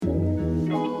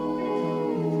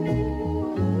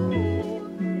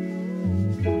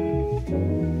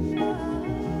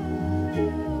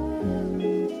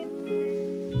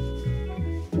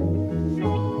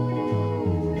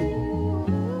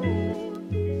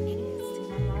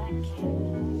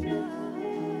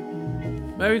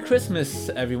Merry Christmas,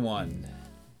 everyone.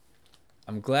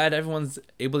 I'm glad everyone's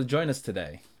able to join us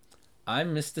today.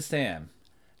 I'm Mr. Sam,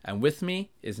 and with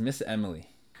me is Miss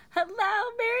Emily.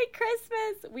 Hello, Merry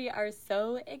Christmas. We are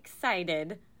so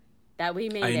excited that we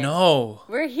made it. I know.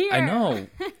 We're here. I know.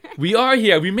 We are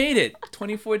here. We made it.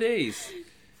 24 days.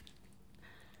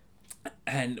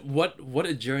 And what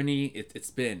a journey it's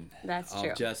been. That's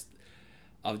true.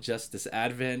 Of just this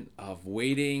advent of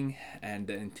waiting and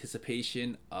the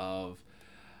anticipation of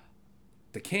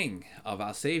the King, of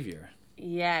our Savior.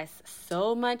 Yes,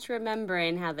 so much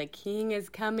remembering how the King is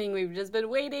coming. We've just been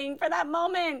waiting for that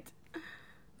moment.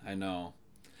 I know.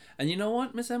 And you know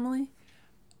what, Miss Emily?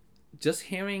 Just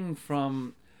hearing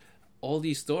from all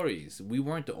these stories, we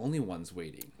weren't the only ones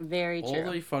waiting. Very true. All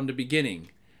the way from the beginning.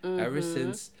 Mm-hmm. Ever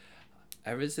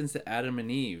since the Adam and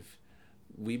Eve,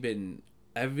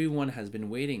 everyone has been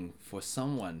waiting for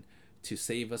someone to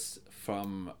save us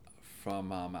from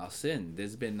our sin.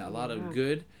 There's been a lot of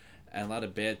good and a lot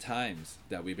of bad times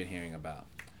that we've been hearing about.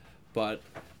 But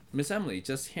Miss Emily,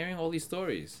 just hearing all these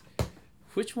stories,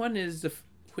 which one's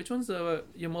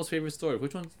your most favorite story?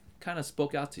 Which one kind of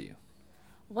spoke out to you?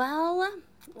 Well,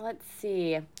 let's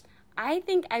see. I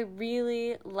think I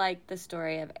really liked the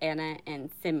story of Anna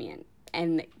and Simeon,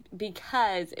 and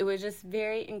because it was just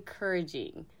very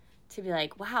encouraging to be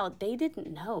like, wow, they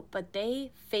didn't know, but they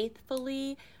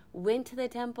faithfully went to the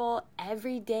temple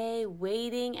every day,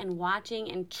 waiting and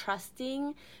watching and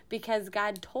trusting because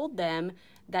God told them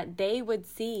that they would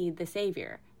see the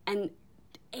Savior. And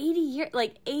 80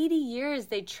 years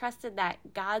they trusted that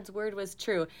God's word was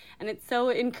true. And it's so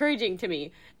encouraging to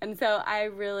me. And so I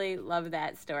really love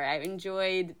that story. I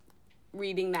enjoyed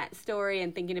reading that story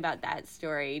and thinking about that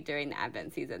story during the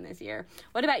Advent season this year.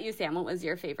 What about you, Sam? What was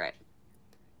your favorite?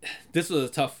 This was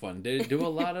a tough one. There were a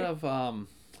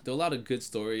lot of good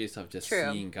stories of just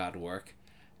seeing God work,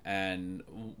 and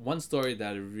one story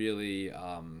that really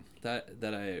that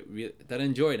I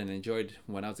enjoyed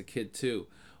when I was a kid too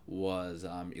was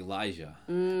Elijah,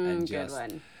 and good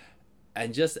one.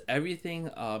 And just everything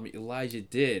Elijah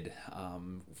did,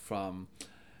 from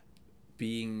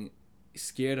being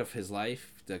scared of his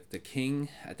life, the king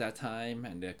at that time,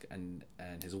 and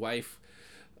his wife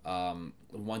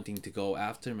wanting to go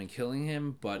after him and killing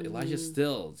him, but Elijah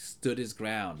still stood his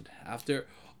ground after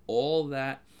all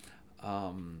that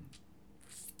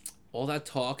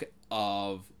talk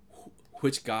of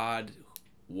which God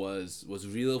was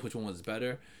real, which one was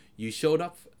better.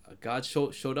 God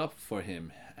showed up for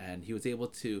him, and he was able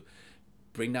to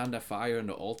bring down the fire on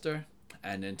the altar,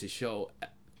 and then to show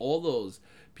all those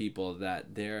people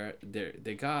that their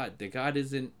God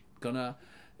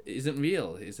isn't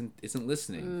real, isn't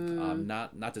listening.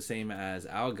 Not the same as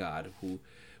our God, who,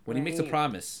 when he makes a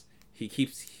promise, he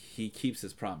keeps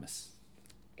his promise.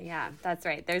 Yeah, that's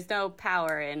right. There's no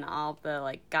power in all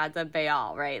the gods of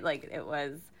Baal, right? It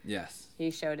was. Yes.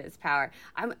 He showed his power.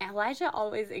 Elijah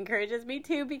always encourages me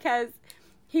too, because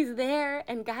he's there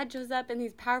and God shows up in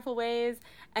these powerful ways,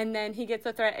 and then he gets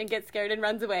a threat and gets scared and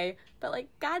runs away. But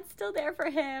God's still there for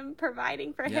him,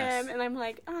 providing for him, and I'm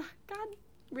like, God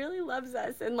really loves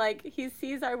us, and he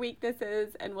sees our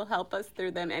weaknesses and will help us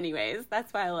through them anyways.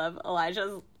 That's why I love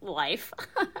Elijah's life.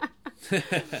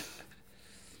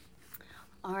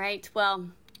 All right, well,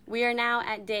 we are now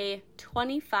at day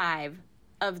 25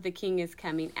 of the King is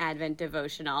Coming Advent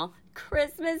Devotional,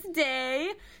 Christmas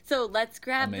Day. So let's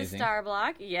grab the star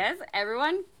block. Yes,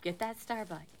 everyone, get that star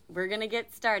block. We're going to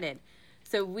get started.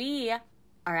 So we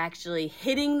are actually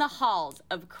hitting the halls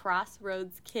of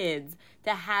Crossroads Kids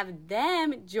to have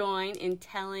them join in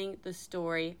telling the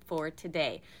story for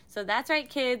today. So that's right,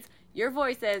 kids. Your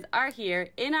voices are here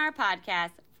in our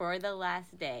podcast for the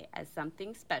last day as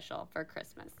something special for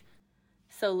Christmas.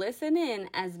 So listen in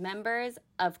as members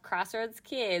of Crossroads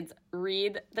Kids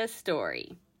read the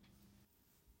story.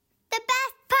 The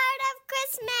best part of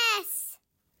Christmas!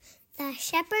 The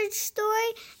shepherd's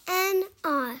story and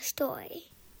our story.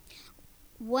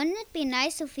 Wouldn't it be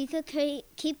nice if we could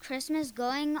keep Christmas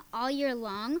going all year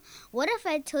long? What if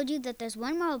I told you that there's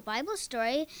one more Bible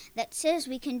story that says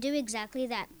we can do exactly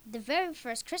that? The very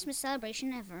first Christmas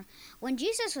celebration ever. When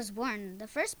Jesus was born, the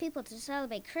first people to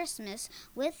celebrate Christmas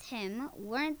with him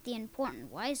weren't the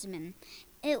important wise men.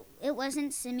 It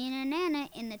wasn't Simeon and Anna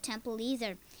in the temple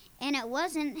either. And it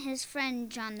wasn't his friend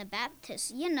John the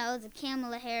Baptist, the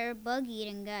camel hair,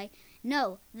 bug-eating guy.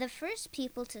 No, the first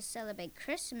people to celebrate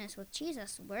Christmas with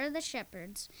Jesus were the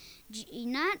shepherds.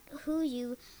 Not who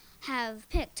you have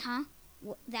picked, huh?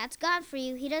 That's God for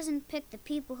you. He doesn't pick the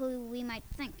people who we might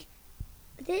think.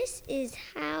 This is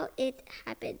how it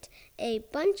happened. A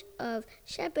bunch of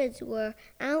shepherds were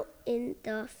out in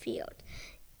the field.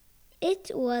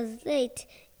 It was late.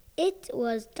 It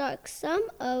was dark. Some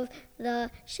of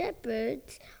the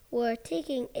shepherds were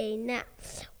taking a nap,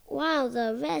 while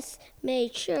the rest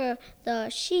made sure the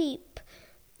sheep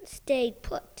stayed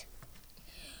put.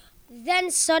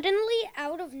 Then suddenly,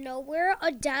 out of nowhere,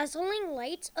 a dazzling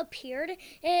light appeared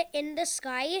in the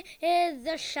sky.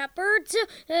 The shepherds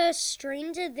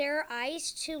strained their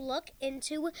eyes to look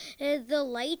into the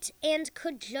light and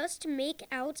could just make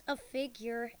out a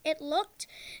figure. It looked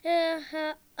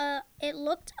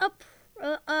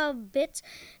a bit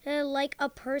like a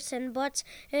person, but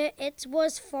it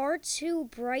was far too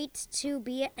bright to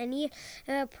be any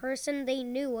person they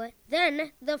knew.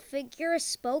 Then the figure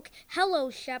spoke,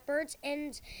 "Hello, shepherds,"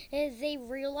 and they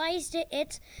realized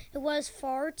it was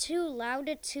far too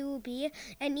loud to be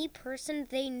any person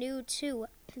they knew too.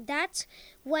 That's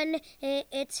when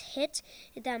it hit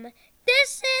them.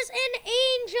 "This is an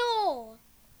angel!"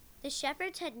 The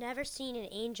shepherds had never seen an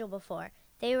angel before.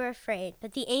 They were afraid,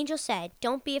 but the angel said,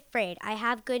 "Don't be afraid. I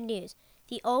have good news.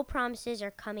 The old promises are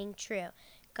coming true.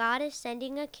 God is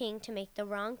sending a king to make the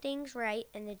wrong things right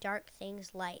and the dark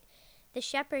things light." The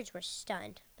shepherds were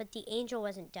stunned, but the angel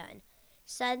wasn't done.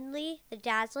 Suddenly, the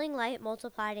dazzling light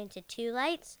multiplied into 2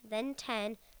 lights, then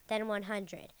 10, then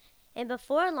 100. And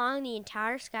before long, the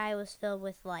entire sky was filled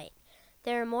with light.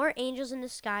 There were more angels in the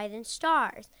sky than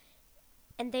stars.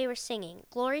 And they were singing,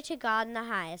 "Glory to God in the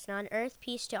highest, and on earth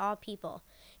peace to all people."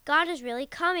 "God is really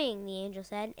coming," the angel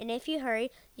said, "and if you hurry,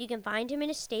 you can find him in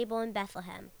a stable in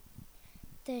Bethlehem."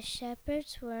 The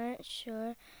shepherds weren't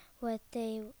sure what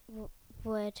they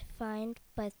would find,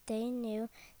 but they knew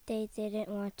they didn't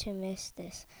want to miss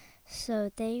this. So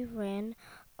they ran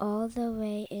all the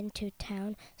way into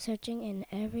town, searching in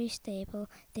every stable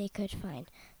they could find.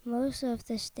 Most of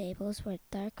the stables were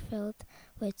dark, filled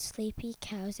with sleepy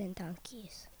cows and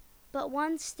donkeys. But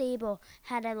one stable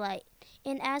had a light,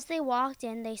 and as they walked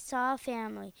in, they saw a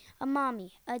family, a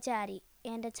mommy, a daddy,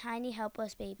 and a tiny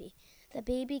helpless baby, the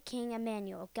baby King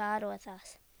Emmanuel, God with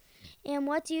us. And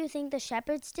what do you think the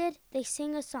shepherds did? They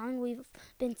sang a song we've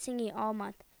been singing all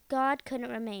month. God couldn't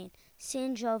remain.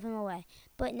 Sin drove him away.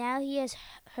 But now he has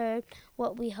heard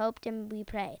what we hoped and we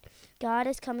prayed. God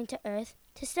is coming to earth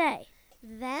to stay.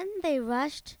 Then they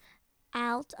rushed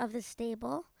out of the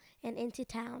stable and into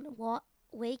town,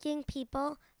 waking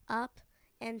people up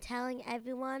and telling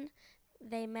everyone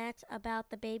they met about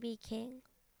the baby king.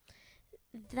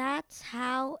 That's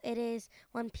how it is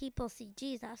when people see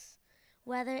Jesus,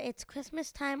 whether it's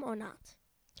Christmas time or not.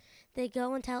 They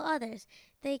go and tell others.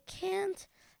 They can't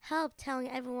help telling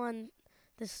everyone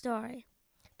the story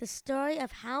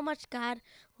of how much God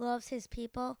loves his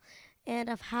people and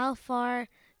of how far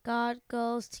God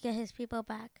goes to get his people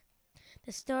back.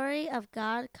 The story of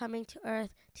God coming to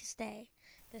earth to stay.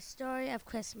 The story of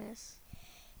Christmas.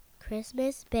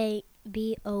 Christmas may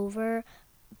be over,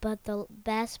 but the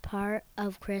best part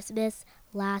of Christmas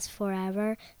lasts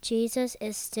forever. Jesus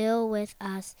is still with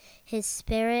us. His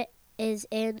Spirit is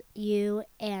in you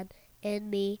and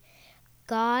in me.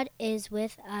 God is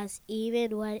with us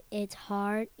even when it's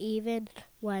hard, even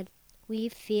when we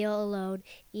feel alone,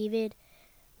 even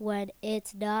when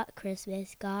it's not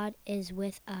Christmas. God is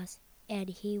with us, and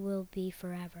he will be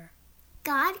forever.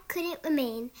 God couldn't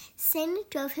remain. Sin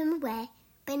drove him away.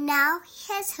 But now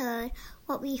he has heard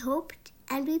what we hoped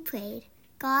and we prayed.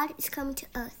 God is coming to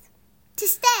earth to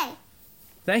stay.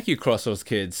 Thank you, Crossroads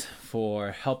Kids,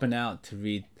 for helping out to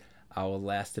read our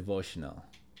last devotional.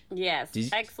 Yes,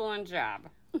 excellent job.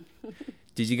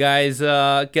 Did you guys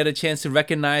get a chance to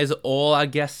recognize all our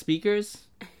guest speakers?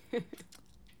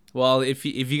 Well, if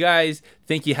you guys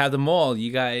think you have them all,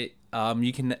 you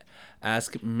can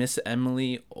ask Miss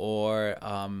Emily or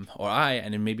I,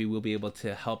 and then maybe we'll be able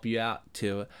to help you out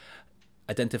to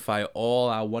identify all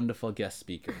our wonderful guest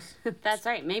speakers. That's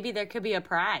right. Maybe there could be a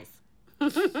prize.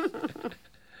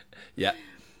 Yeah.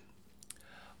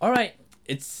 All right.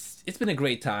 It's been a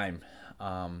great time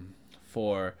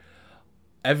for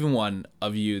every one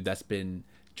of you that's been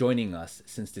joining us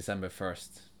since December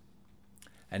 1st.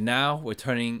 And now we're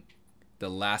turning the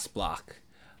last block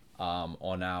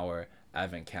on our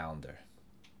Advent calendar.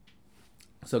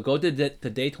 So go to the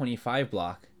day 25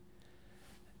 block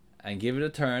and give it a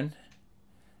turn,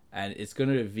 and it's going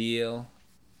to reveal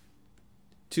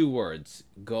 2 words: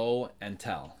 go and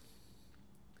tell.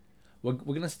 We're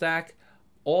going to stack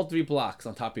all 3 blocks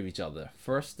on top of each other.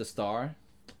 First the star,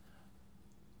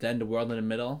 then the world in the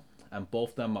middle, and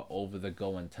both of them are over the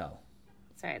go and tell.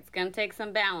 That's right. It's going to take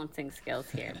some balancing skills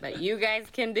here, but you guys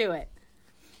can do it.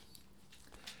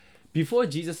 Before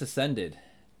Jesus ascended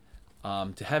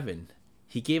to heaven,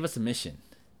 he gave us a mission.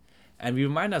 And we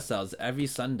remind ourselves every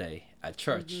Sunday at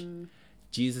church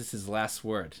Jesus' last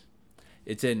word.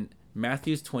 It's in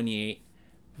Matthew 28,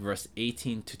 verse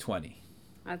 18 to 20.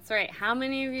 That's right. How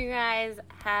many of you guys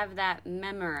have that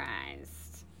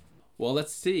memorized? Well,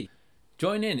 let's see.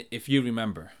 Join in if you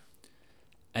remember.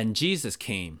 And Jesus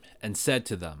came and said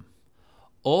to them,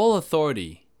 all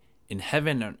authority in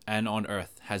heaven and on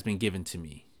earth has been given to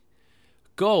me.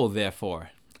 Go,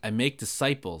 therefore, and make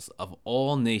disciples of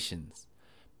all nations,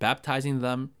 baptizing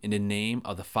them in the name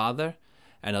of the Father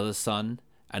and of the Son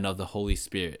and of the Holy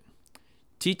Spirit,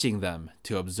 teaching them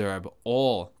to observe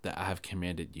all that I have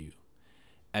commanded you.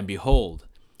 And behold,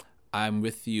 I am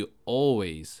with you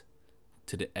always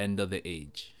to the end of the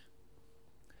age.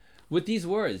 With these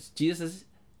words, Jesus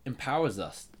empowers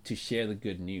us to share the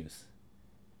good news.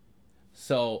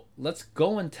 So let's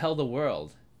go and tell the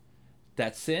world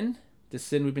that the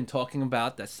sin we've been talking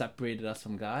about that separated us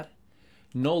from God,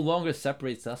 no longer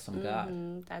separates us from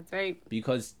God. That's right.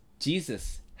 Because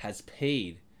Jesus has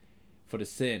paid for the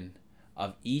sin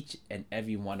of each and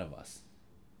every one of us.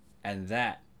 And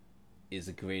that is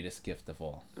the greatest gift of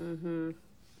all.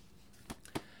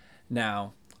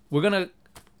 Now, we're going to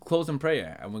close in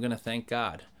prayer, and we're going to thank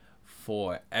God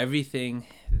for everything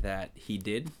that he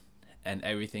did and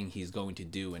everything he's going to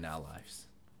do in our lives.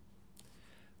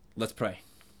 Let's pray.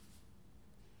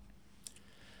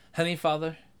 Heavenly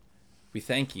Father, we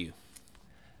thank you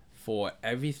for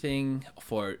everything,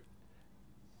 for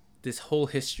this whole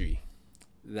history,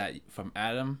 that from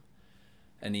Adam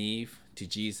and Eve to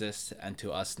Jesus and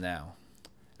to us now,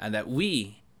 and that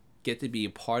we get to be a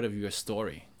part of your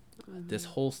story. This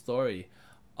whole story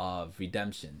of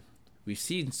redemption. We've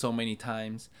seen so many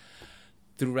times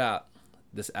throughout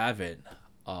this Advent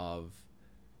of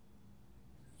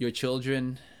your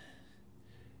children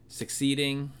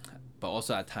succeeding, but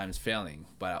also at times failing.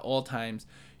 But at all times,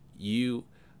 you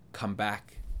come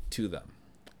back to them.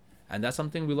 And that's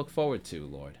something we look forward to,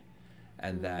 Lord.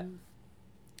 And that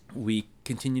we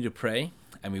continue to pray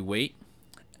and we wait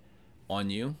on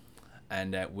you.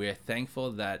 And that we're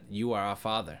thankful that you are our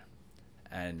Father.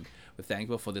 And we're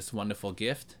thankful for this wonderful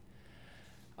gift.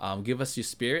 Give us your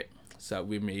spirit so that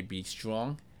we may be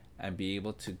strong and be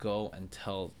able to go and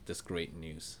tell this great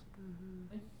news.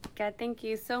 God, thank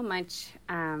you so much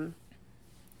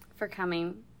for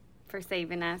coming, for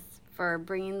saving us, for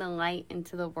bringing the light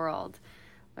into the world.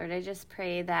 Lord, I just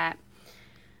pray that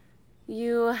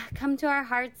you come to our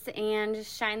hearts and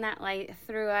just shine that light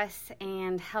through us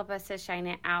and help us to shine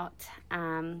it out,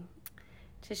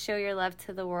 to show your love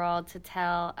to the world, to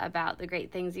tell about the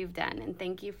great things you've done. And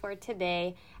thank you for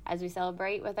today as we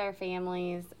celebrate with our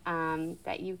families,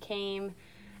 that you came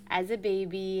as a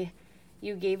baby.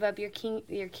 You gave up your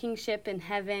kingship in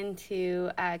heaven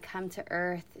to come to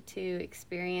earth, to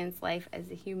experience life as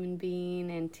a human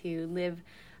being and to live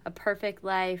a perfect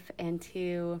life and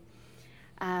to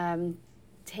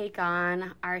take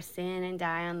on our sin and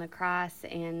die on the cross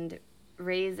and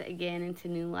raise again into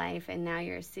new life. And now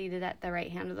you're seated at the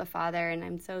right hand of the Father, and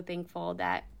I'm so thankful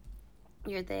that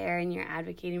you're there and you're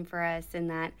advocating for us, and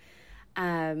that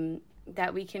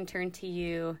that we can turn to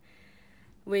you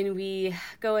when we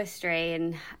go astray,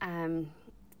 and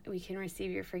we can receive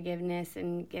your forgiveness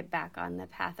and get back on the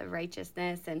path of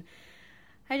righteousness. And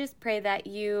I just pray that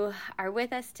you are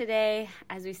with us today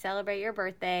as we celebrate your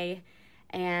birthday,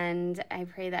 and I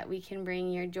pray that we can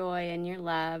bring your joy and your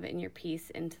love and your peace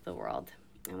into the world.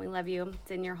 And we love you.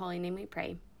 It's in your holy name we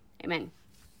pray. Amen.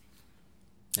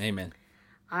 Amen.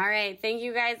 All right. Thank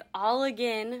you guys all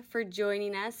again for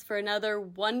joining us for another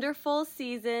wonderful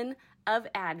season of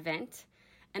Advent.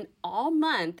 And all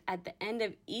month, at the end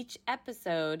of each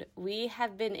episode, we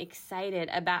have been excited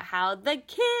about how the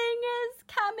King is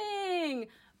coming.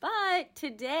 But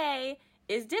today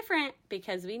is different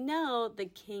because we know the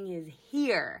King is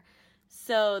here.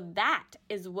 So that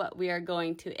is what we are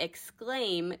going to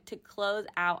exclaim to close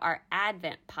out our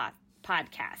Advent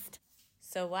podcast.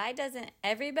 So why doesn't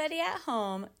everybody at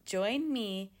home join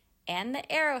me and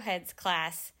the Arrowheads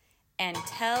class and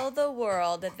tell the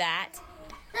world that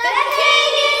The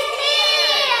King is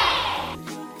here!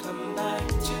 Come back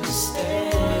to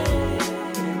stay.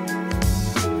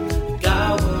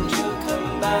 God, won't you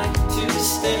come back to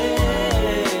stay?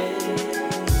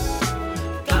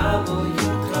 God, will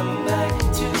you come back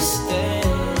to stay?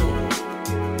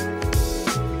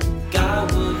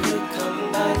 God, will you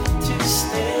come back to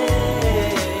stay?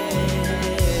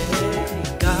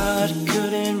 God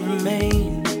couldn't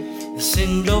remain, the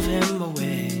sin drove him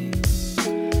away.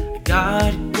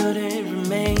 God couldn't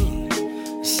remain,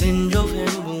 sin drove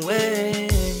him away.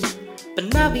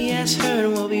 But now he has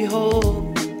heard what we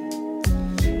hope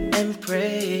and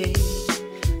pray.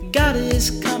 God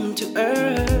is come to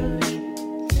earth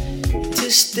to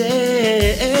stay.